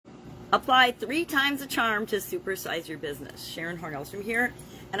Apply 3 times the charm to supersize your business. Sharon Hornellstrom here,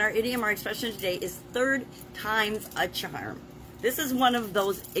 and our idiom, our expression today is third time's a charm. This is one of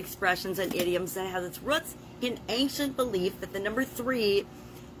those expressions and idioms that has its roots in ancient belief that the number 3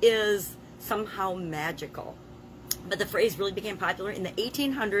 is somehow magical. But the phrase really became popular in the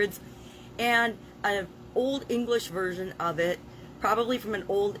 1800s, and an old English version of it, probably from an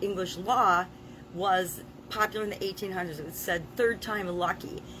old English law, was popular in the 1800s. It said third time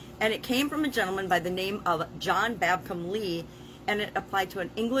lucky. And it came from a gentleman by the name of John Babcom Lee, and it applied to an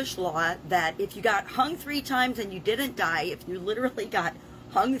English law that if you got hung 3 times and you didn't die, if you literally got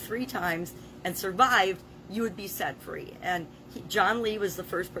hung 3 times and survived, you would be set free. And John Lee was the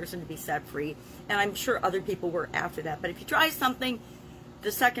first person to be set free, and I'm sure other people were after that. But if you try something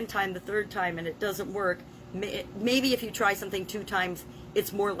the second time, the third time, and it doesn't work, maybe if you try something 2 times,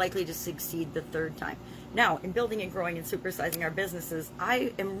 it's more likely to succeed the third time. Now, in building and growing and supersizing our businesses,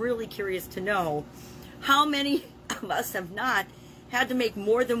 I am really curious to know how many of us have not had to make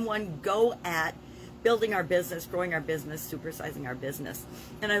more than one go at building our business, growing our business, supersizing our business.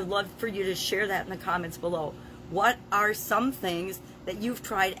 And I'd love for you to share that in the comments below. What are some things that you've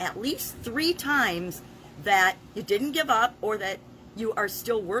tried at least 3 times that you didn't give up, or that you are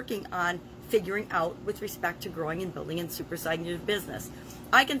still working on figuring out with respect to growing and building and supersizing your business?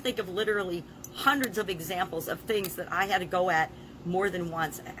 I can think of literally hundreds of examples of things that I had to go at more than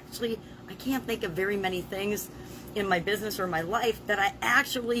once. Actually, I can't think of very many things in my business or my life that I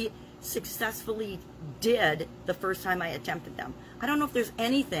actually successfully did the first time I attempted them. I don't know if there's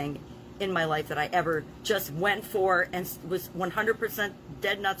anything in my life that I ever just went for and was 100%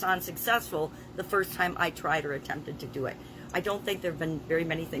 dead nuts on successful the first time I tried or attempted to do it. I don't think there have been very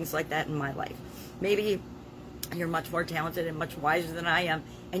many things like that in my life. Maybe you're much more talented and much wiser than I am,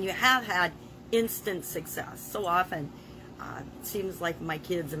 and you have had instant success. So often, it seems like my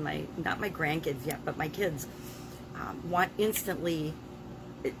kids and not my grandkids yet, but my kids want instantly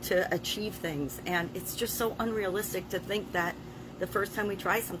to achieve things. And it's just so unrealistic to think that the first time we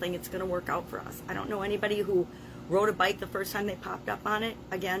try something, it's going to work out for us. I don't know anybody who rode a bike the first time they popped up on it.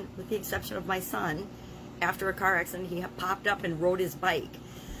 Again, with the exception of my son. After a car accident, he popped up and rode his bike.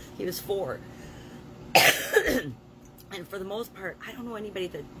 He was 4. And for the most part, I don't know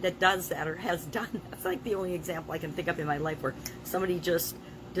anybody that does that or has done that. That's like the only example I can think of in my life where somebody just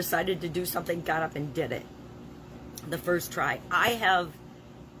decided to do something, got up and did it the first try. I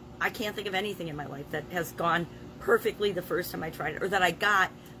can't think of anything in my life that has gone perfectly the first time I tried it, or that I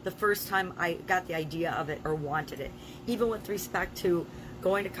got the first time I got the idea of it or wanted it. Even with respect to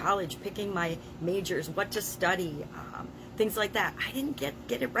going to college, picking my majors, what to study, things like that. I didn't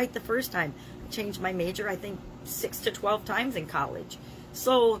get it right the first time. I changed my major, I think, 6 to 12 times in college.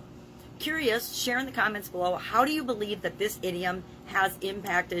 So, curious, share in the comments below, how do you believe that this idiom has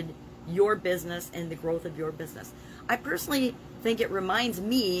impacted your business and the growth of your business? I personally think it reminds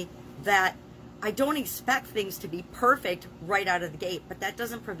me that I don't expect things to be perfect right out of the gate, but that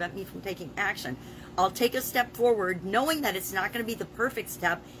doesn't prevent me from taking action. I'll take a step forward knowing that it's not going to be the perfect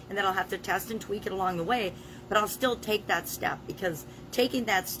step and that I'll have to test and tweak it along the way, but I'll still take that step, because taking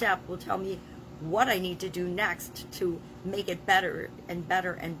that step will tell me what I need to do next to make it better and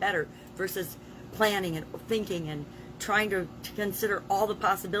better and better, versus planning and thinking and trying to consider all the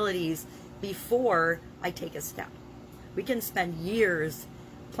possibilities before I take a step. We can spend years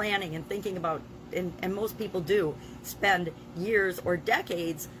planning and thinking about, and most people do spend years or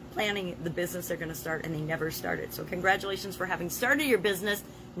decades planning the business they're going to start, and they never start it. So congratulations for having started your business.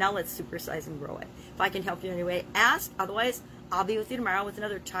 Now let's supersize and grow it. If I can help you in any way, ask. Otherwise, I'll be with you tomorrow with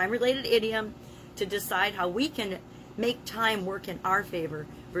another time-related idiom to decide how we can make time work in our favor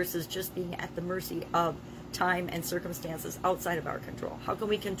versus just being at the mercy of time and circumstances outside of our control. How can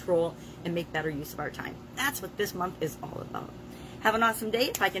we control and make better use of our time? That's what this month is all about. Have an awesome day.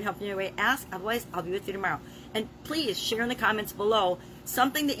 If I can help you in any way, ask. Otherwise, I'll be with you tomorrow. And please share in the comments below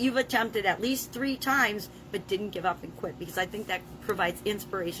something that you've attempted at least 3 times but didn't give up and quit, because I think that provides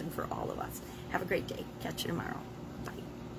inspiration for all of us. Have a great day. Catch you tomorrow.